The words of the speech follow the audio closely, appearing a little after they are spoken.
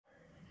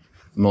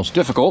The most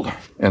difficult,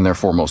 and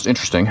therefore most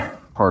interesting,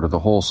 part of the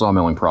whole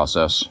sawmilling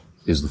process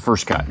is the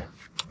first cut.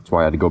 That's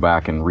why I had to go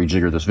back and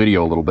rejigger this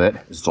video a little bit.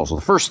 It's also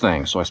the first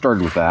thing, so I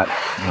started with that,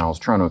 and I was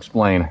trying to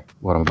explain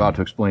what I'm about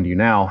to explain to you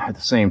now at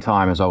the same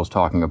time as I was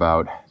talking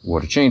about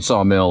what a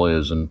chainsaw mill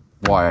is and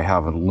why I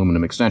have an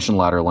aluminum extension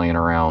ladder laying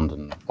around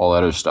and all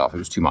that other stuff. It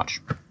was too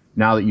much.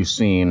 Now that you've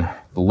seen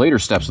the later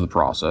steps of the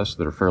process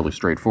that are fairly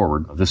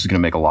straightforward, this is going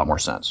to make a lot more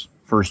sense.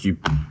 First, you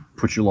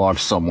put your log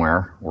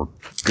somewhere, or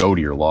go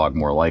to your log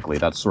more likely.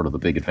 That's sort of the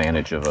big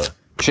advantage of a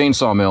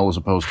chainsaw mill as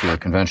opposed to a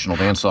conventional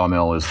bandsaw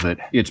mill, is that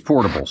it's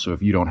portable. So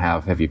if you don't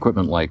have heavy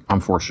equipment like I'm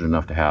fortunate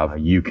enough to have,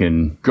 you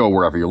can go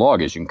wherever your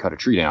log is. You can cut a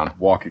tree down,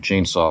 walk your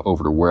chainsaw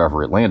over to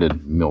wherever it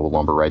landed, mill the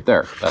lumber right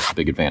there. That's the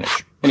big advantage.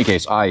 In any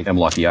case, I am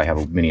lucky. I have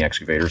a mini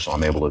excavator, so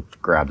I'm able to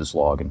grab this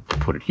log and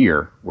put it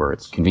here where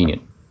it's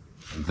convenient.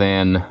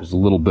 Then there's a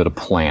little bit of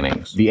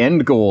planning. The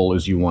end goal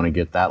is you want to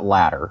get that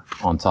ladder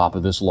on top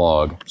of this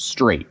log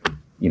straight.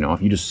 You know,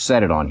 if you just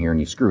set it on here and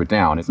you screw it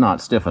down, it's not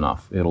stiff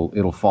enough.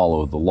 It'll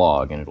follow the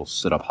log and it'll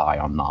sit up high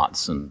on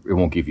knots and it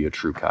won't give you a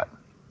true cut.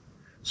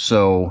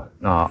 So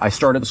I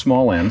start at the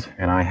small end,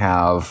 and I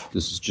have,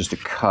 this is just a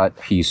cut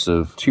piece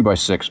of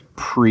 2x6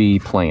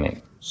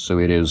 pre-planing. So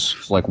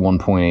it's like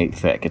 1.8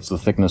 thick. It's the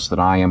thickness that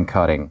I am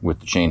cutting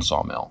with the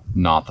chainsaw mill,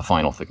 not the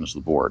final thickness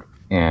of the board.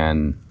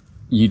 And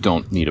you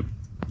don't need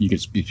you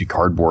could use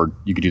cardboard.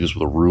 You could do this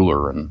with a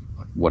ruler and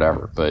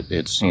whatever, but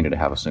it's handy to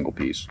have a single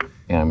piece.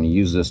 And I'm going to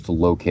use this to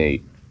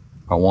locate.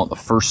 I want the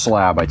first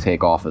slab I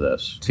take off of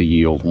this to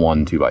yield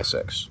one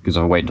 2x6. Because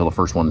if I wait until the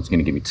first one, it's going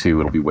to give me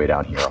 2. It'll be way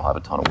down here. I'll have a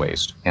ton of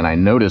waste. And I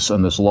notice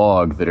on this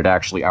log that it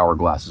actually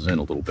hourglasses in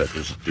a little bit.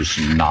 There's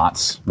some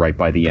knots right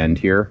by the end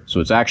here. So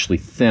it's actually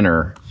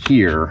thinner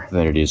here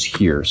than it is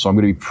here. So I'm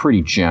going to be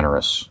pretty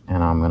generous.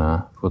 And I'm going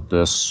to put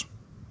this,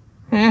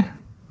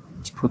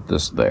 let's put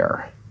this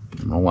there.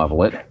 I'm going to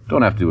level it.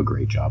 Don't have to do a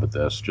great job at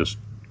this. Just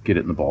get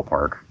it in the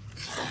ballpark.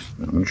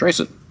 And I'm going to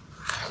trace it.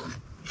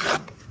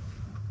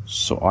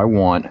 So I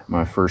want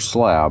my first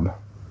slab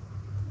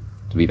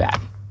to be that.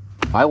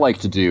 I like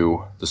to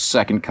do the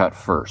second cut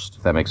first,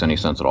 if that makes any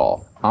sense at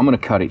all. I'm going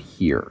to cut it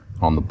here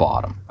on the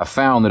bottom. I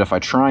found that if I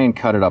try and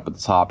cut it up at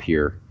the top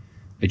here,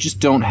 I just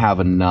don't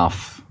have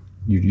enough.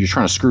 You're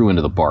trying to screw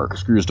into the bark.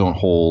 Screws don't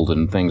hold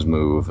and things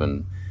move,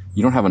 and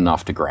you don't have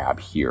enough to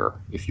grab here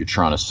if you're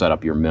trying to set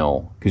up your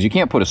mill. Because you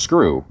can't put a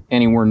screw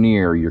anywhere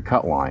near your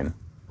cut line,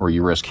 or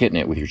you risk hitting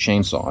it with your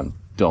chainsaw and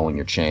dulling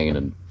your chain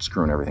and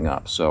screwing everything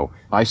up. So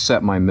I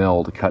set my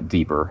mill to cut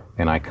deeper,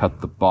 and I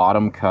cut the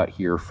bottom cut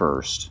here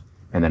first.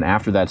 And then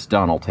after that's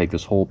done, I'll take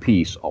this whole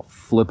piece, I'll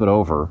flip it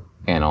over,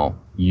 and I'll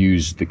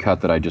use the cut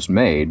that I just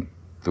made,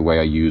 the way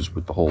I use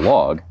with the whole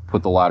log,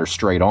 put the ladder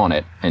straight on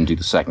it, and do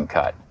the second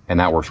cut. And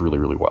that works really,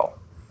 really well.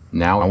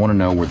 Now I want to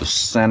know where the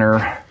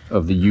center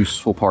of the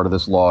useful part of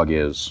this log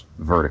is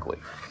vertically.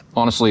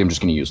 Honestly, I'm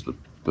just going to use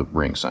the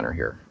ring center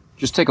here.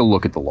 Just take a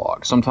look at the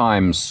log.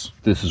 Sometimes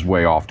this is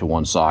way off to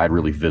one side,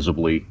 really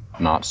visibly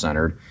not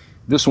centered.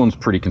 This one's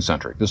pretty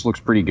concentric. This looks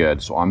pretty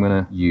good, so I'm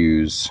going to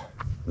use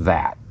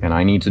that. And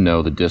I need to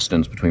know the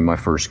distance between my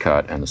first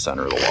cut and the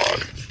center of the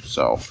log.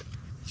 So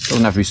it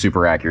doesn't have to be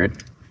super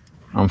accurate.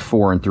 I'm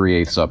 4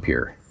 3/8 up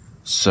here.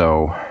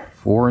 So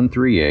 4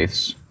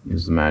 3/8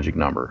 is the magic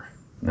number.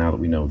 Now that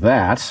we know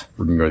that,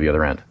 we're going to go to the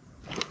other end.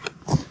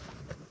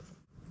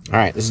 All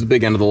right, this is the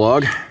big end of the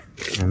log.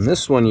 And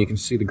this one, you can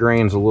see the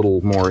grain's a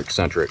little more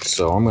eccentric.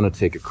 So I'm going to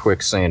take a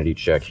quick sanity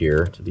check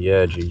here. To the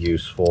edge of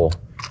useful,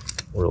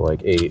 we're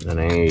like 8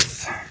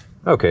 1/8.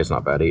 Okay, it's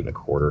not bad, 8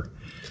 1/4.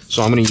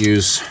 So I'm going to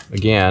use,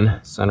 again,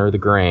 center of the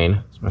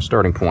grain. It's my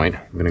starting point.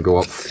 I'm going to go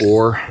up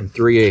 4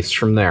 3/8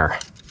 from there.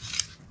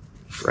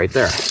 Right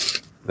there.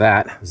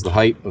 That is the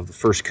height of the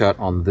first cut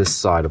on this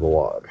side of the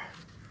log.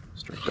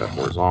 Strike that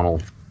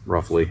horizontal,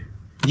 roughly.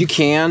 You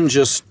can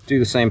just do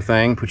the same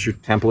thing, put your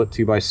template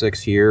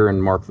 2x6 here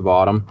and mark the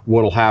bottom.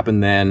 What'll happen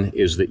then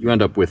is that you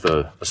end up with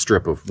a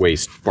strip of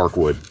waste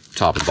barkwood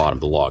top and bottom of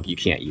the log you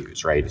can't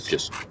use, right? It's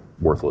just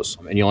worthless.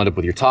 And you'll end up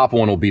with your top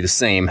one will be the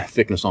same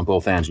thickness on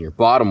both ends, and your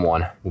bottom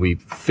one will be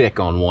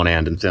thick on one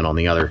end and thin on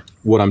the other.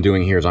 What I'm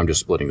doing here is I'm just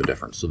splitting the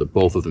difference so that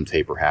both of them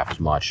taper half as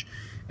much,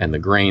 and the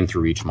grain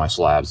through each of my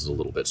slabs is a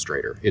little bit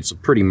straighter. It's a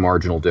pretty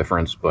marginal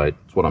difference, but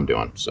it's what I'm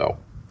doing, so.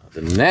 The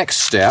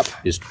next step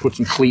is to put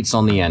some cleats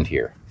on the end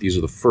here. These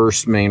are the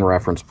first main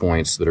reference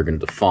points that are going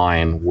to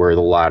define where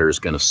the ladder is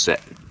going to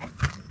sit.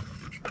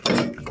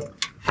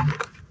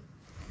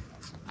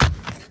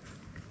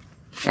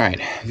 All right,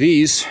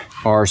 these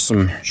are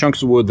some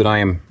chunks of wood that I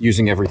am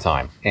using every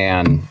time.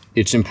 And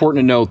it's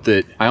important to note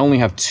that I only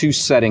have 2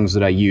 settings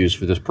that I use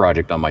for this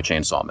project on my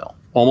chainsaw mill.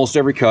 Almost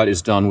every cut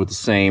is done with the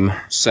same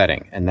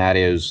setting, and that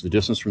is the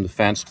distance from the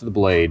fence to the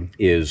blade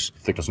is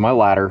the thickness of my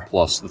ladder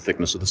plus the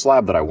thickness of the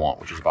slab that I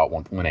want, which is about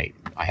 1.8.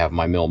 I have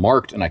my mill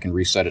marked, and I can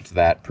reset it to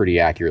that pretty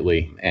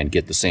accurately and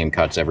get the same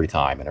cuts every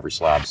time, and every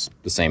slab's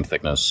the same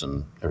thickness,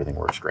 and everything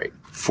works great.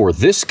 For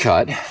this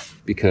cut,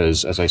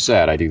 because as I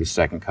said, I do the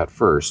second cut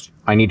first,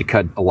 I need to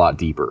cut a lot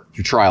deeper.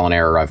 Through trial and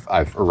error,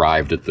 I've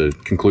arrived at the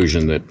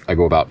conclusion that I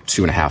go about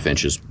 2.5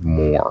 inches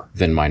more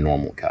than my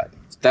normal cut.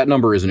 That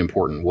number isn't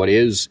important. What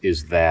is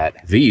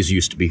that these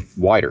used to be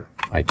wider.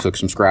 I took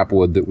some scrap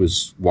wood that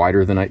was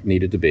wider than it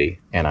needed to be,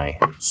 and I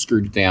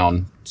screwed it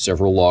down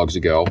several logs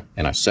ago,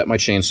 and I set my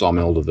chainsaw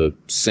mill to the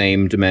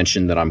same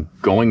dimension that I'm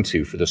going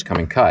to for this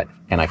coming cut,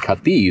 and I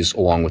cut these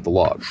along with the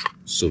logs.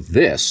 So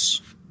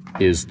this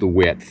is the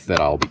width that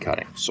I'll be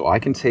cutting. So I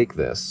can take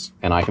this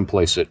and I can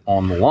place it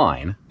on the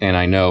line, and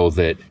I know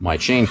that my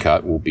chain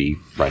cut will be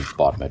right at the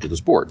bottom edge of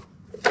this board.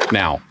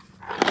 Now,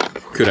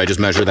 could I just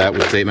measure that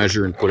with a tape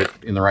measure and put it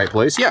in the right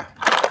place? Yeah.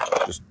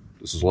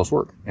 This is less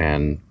work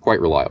and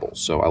quite reliable,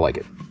 so I like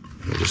it.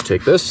 We'll just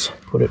take this,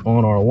 put it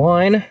on our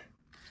line,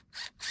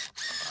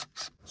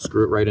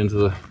 screw it right into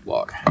the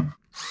log.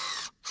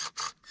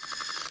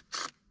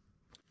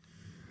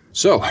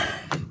 So,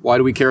 why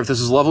do we care if this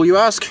is level, you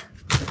ask?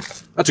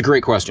 That's a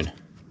great question.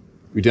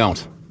 We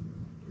don't.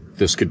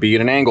 This could be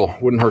at an angle,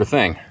 wouldn't hurt a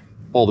thing.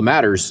 All that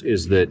matters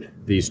is that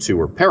these two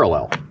are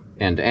parallel,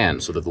 end to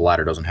end, so that the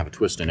ladder doesn't have a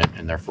twist in it,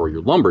 and therefore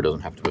your lumber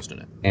doesn't have a twist in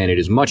it. And it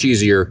is much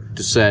easier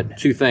to set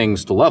two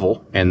things to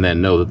level and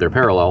then know that they're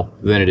parallel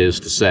than it is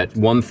to set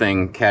one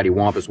thing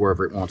cattywampus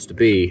wherever it wants to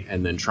be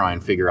and then try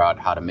and figure out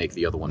how to make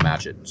the other one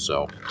match it.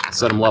 So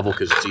set them level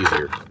because it's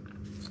easier.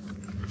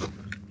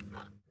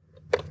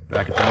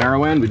 Back at the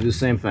narrow end, we do the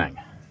same thing.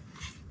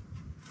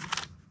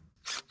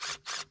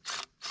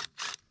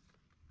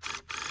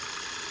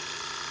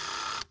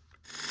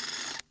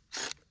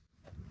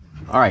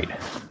 All right.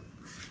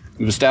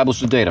 We've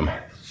established a datum.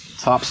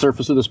 Top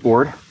surface of this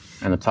board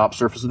and the top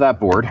surface of that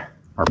board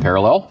are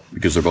parallel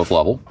because they're both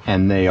level,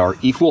 and they are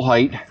equal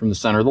height from the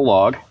center of the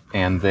log,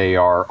 and they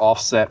are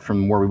offset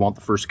from where we want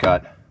the first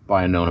cut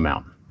by a known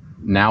amount.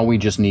 Now we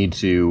just need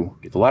to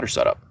get the ladder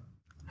set up.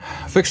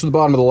 Fixed to the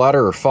bottom of the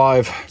ladder are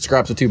 5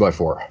 scraps of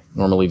 2x4.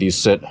 Normally these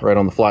sit right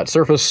on the flat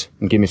surface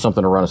and give me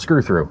something to run a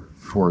screw through.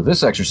 For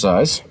this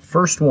exercise,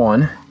 first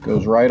one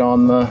goes right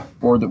on the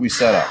board that we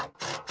set up.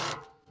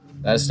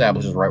 That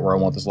establishes right where I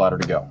want this ladder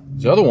to go.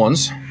 The other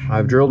ones,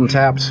 I've drilled and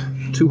tapped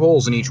 2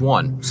 holes in each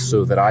one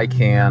so that I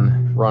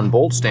can run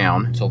bolts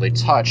down until they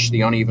touch the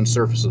uneven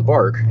surface of the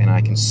bark, and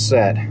I can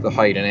set the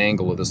height and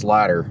angle of this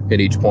ladder at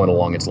each point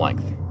along its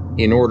length.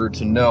 In order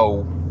to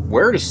know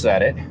where to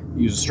set it,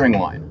 use a string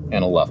line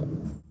and a level.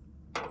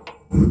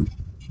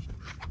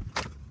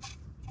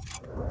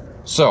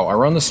 So I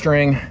run the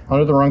string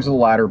under the rungs of the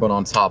ladder, but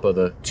on top of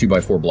the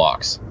 2x4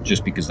 blocks,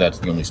 just because that's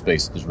the only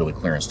space that there's really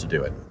clearance to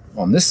do it.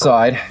 On this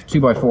side,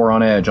 2x4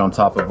 on edge on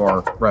top of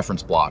our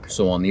reference block.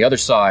 So on the other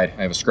side,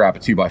 I have a scrap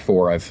of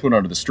 2x4 I've put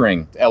under the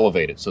string to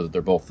elevate it so that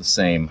they're both the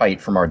same height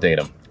from our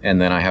datum.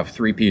 And then I have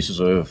 3 pieces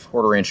of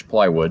 1/4-inch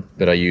plywood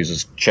that I use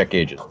as check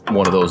gauges.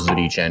 One of those is at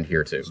each end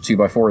here too. So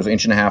 2x4 is 1.5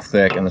 inches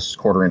thick, and this is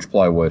 1/4-inch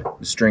plywood.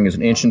 The string is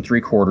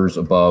 1.75 inches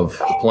above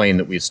the plane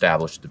that we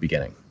established at the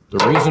beginning.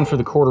 The reason for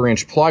the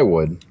 1/4-inch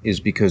plywood is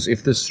because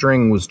if this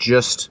string was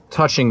just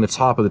touching the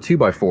top of the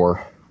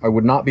 2x4, I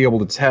would not be able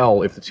to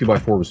tell if the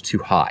 2x4 was too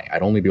high.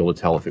 I'd only be able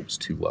to tell if it was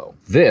too low.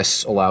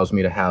 This allows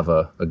me to have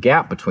a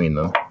gap between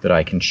them that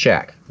I can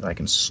check. I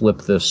can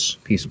slip this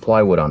piece of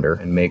plywood under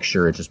and make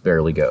sure it just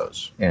barely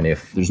goes. And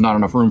if there's not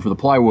enough room for the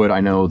plywood, I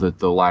know that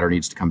the ladder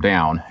needs to come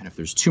down. And if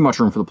there's too much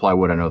room for the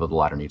plywood, I know that the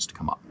ladder needs to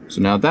come up.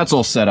 So now that that's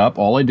all set up,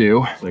 all I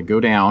do is I go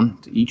down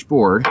to each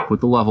board, put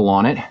the level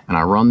on it, and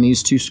I run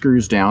these 2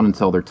 screws down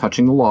until they're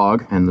touching the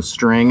log, and the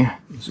string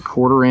is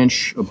 1/4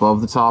 inch above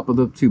the top of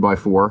the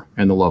 2x4,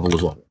 and the level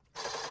is level.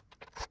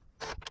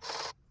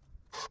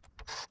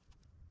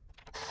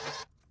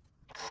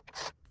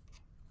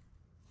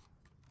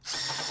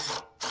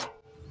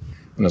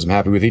 And as I'm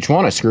happy with each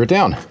one, I screw it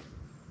down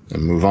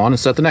and move on and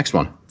set the next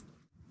one.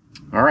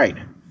 All right,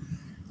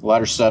 the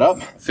ladder's set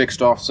up,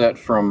 fixed offset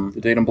from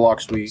the datum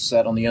blocks we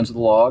set on the ends of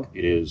the log.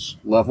 It is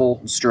level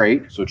and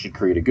straight, so it should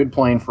create a good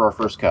plane for our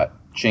first cut.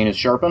 Chain is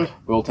sharpened,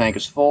 oil tank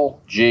is full,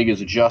 jig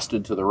is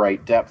adjusted to the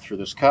right depth for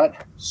this cut.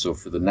 So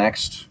for the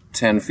next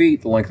 10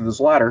 feet, the length of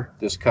this ladder,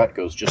 this cut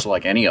goes just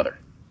like any other.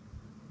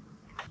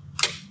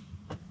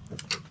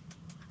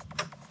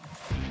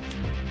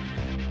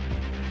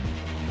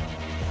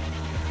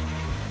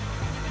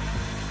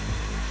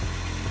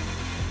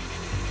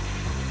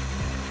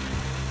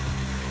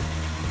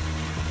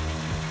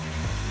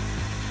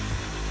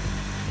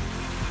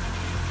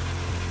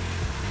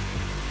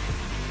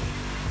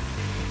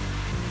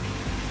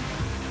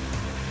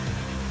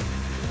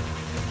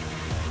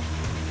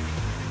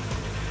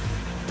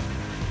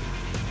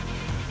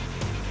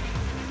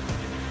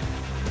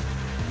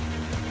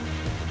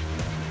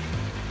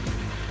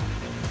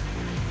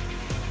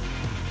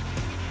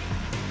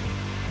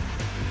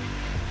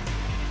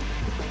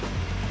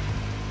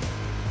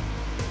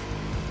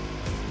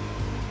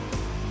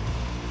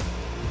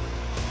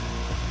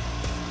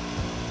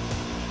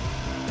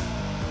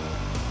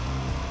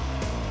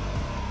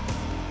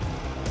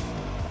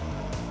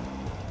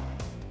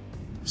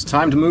 It's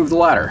time to move the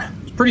ladder.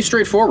 It's pretty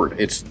straightforward.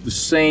 It's the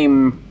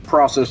same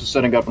process as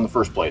setting up in the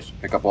first place.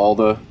 Pick up all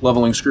the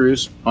leveling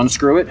screws,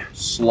 unscrew it,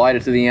 slide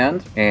it to the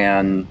end,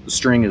 and the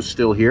string is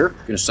still here.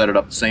 You're gonna set it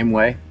up the same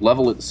way,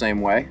 level it the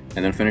same way,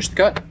 and then finish the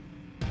cut.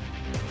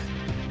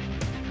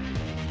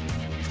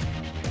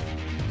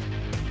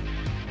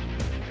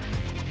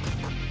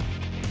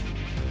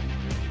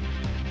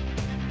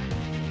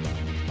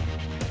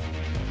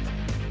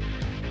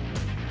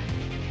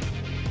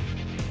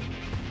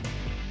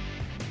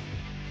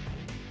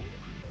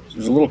 So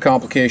there's a little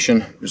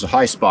complication. There's a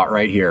high spot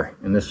right here,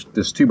 and this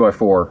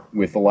 2x4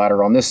 with the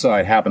ladder on this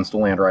side happens to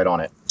land right on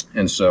it.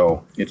 And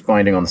so it's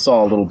binding on the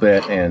saw a little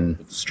bit, and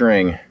the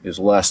string is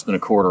less than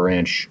 1/4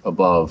 inch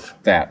above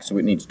that, so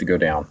it needs to go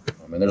down.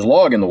 And there's a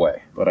log in the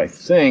way, but I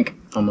think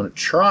I'm going to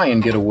try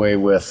and get away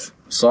with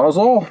a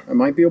Sawzall. I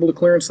might be able to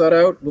clearance that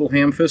out a little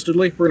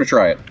ham-fistedly. We're going to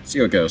try it, see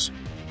how it goes.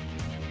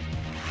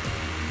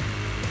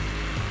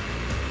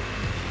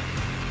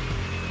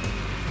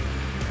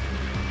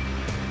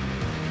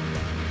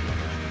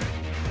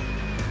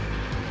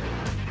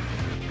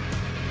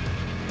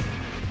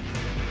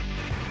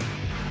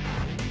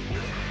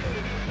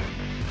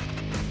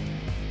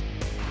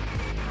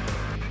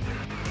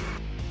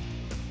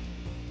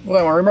 Well,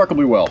 that went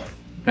remarkably well,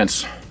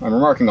 hence I'm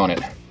remarking on it.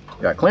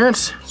 Got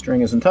clearance, string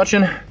isn't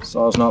touching,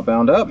 saw's not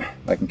bound up.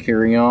 I can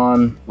carry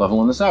on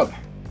leveling this out.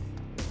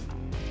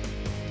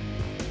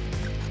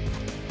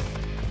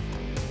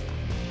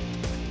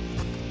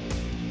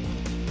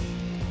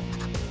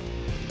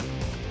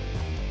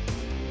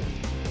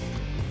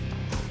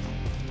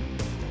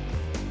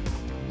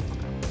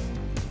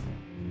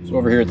 So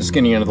over here at the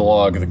skinny end of the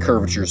log, the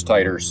curvature is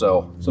tighter,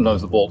 so sometimes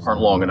the bolts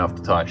aren't long enough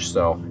to touch,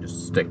 so I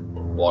just stick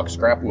block of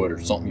scrap wood or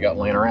something you got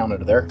laying around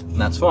under there,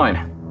 and that's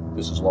fine.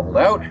 This is leveled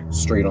out,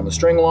 straight on the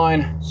string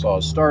line, saw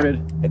is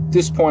started. At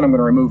this point, I'm going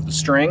to remove the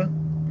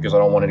string because I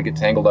don't want it to get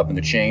tangled up in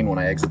the chain when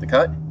I exit the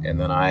cut, and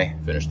then I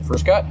finish the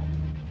first cut.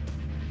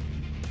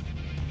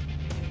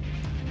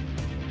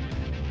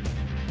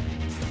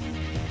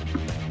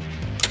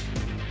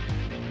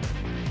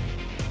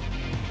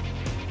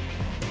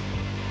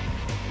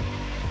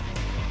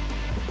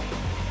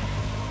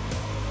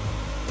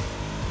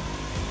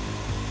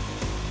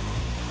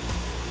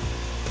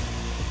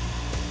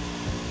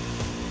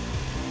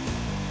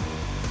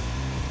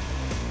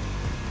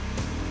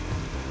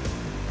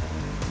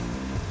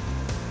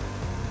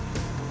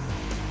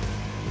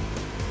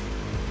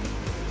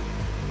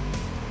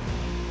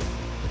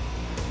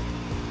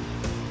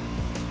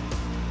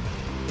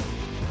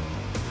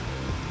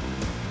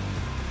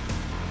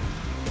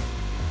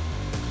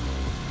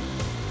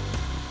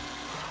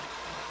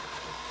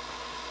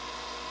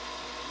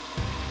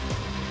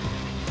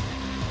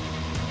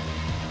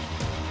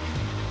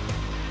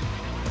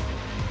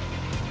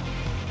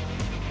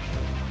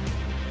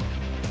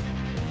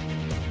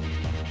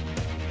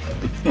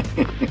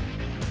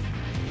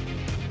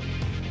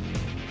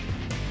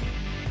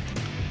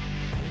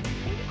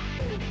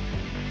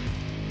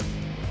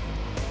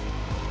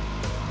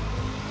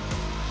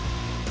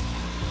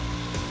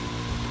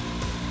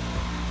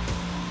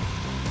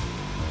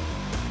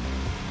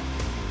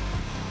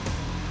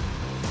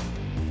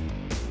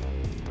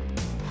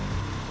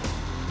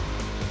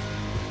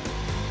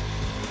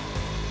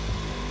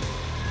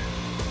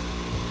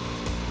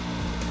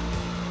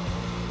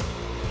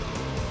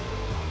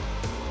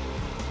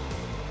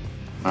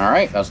 All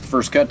right, that's the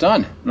first cut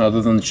done. And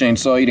other than the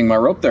chainsaw eating my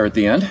rope there at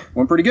the end,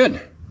 went pretty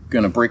good.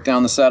 Gonna break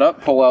down the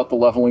setup, pull out the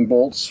leveling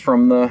bolts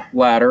from the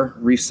ladder,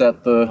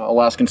 reset the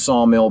Alaskan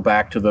sawmill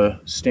back to the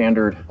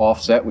standard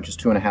offset, which is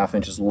 2.5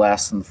 inches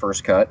less than the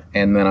first cut.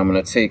 And then I'm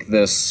gonna take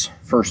this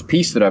first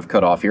piece that I've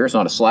cut off here. It's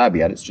not a slab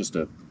yet, it's just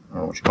a, I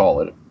don't know what you call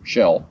it, a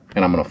shell.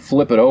 And I'm gonna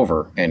flip it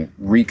over and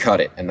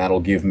recut it, and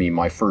that'll give me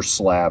my first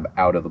slab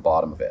out of the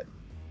bottom of it.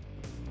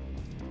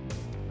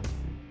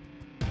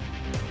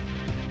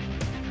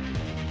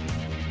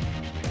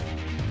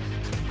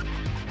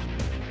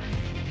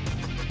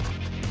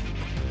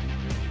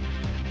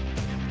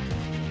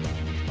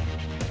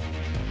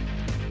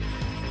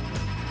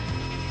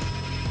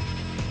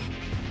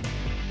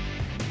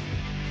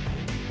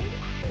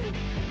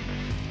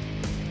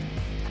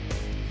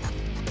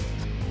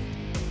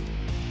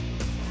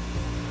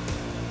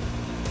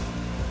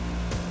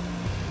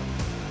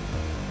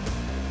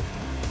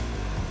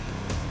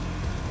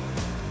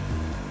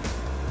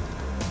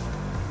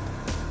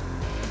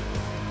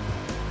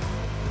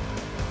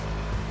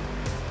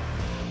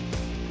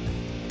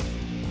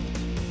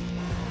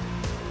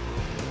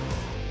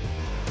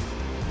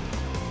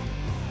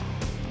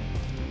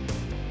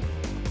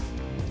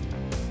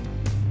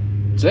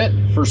 That's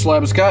it, first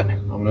slab is cut.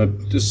 I'm gonna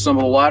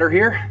disassemble the ladder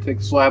here, take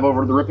the slab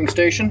over to the ripping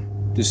station,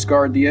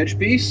 discard the edge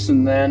piece,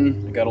 and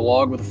then I got a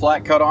log with a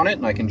flat cut on it,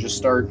 and I can just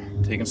start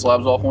taking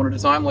slabs off one at a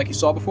time like you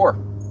saw before.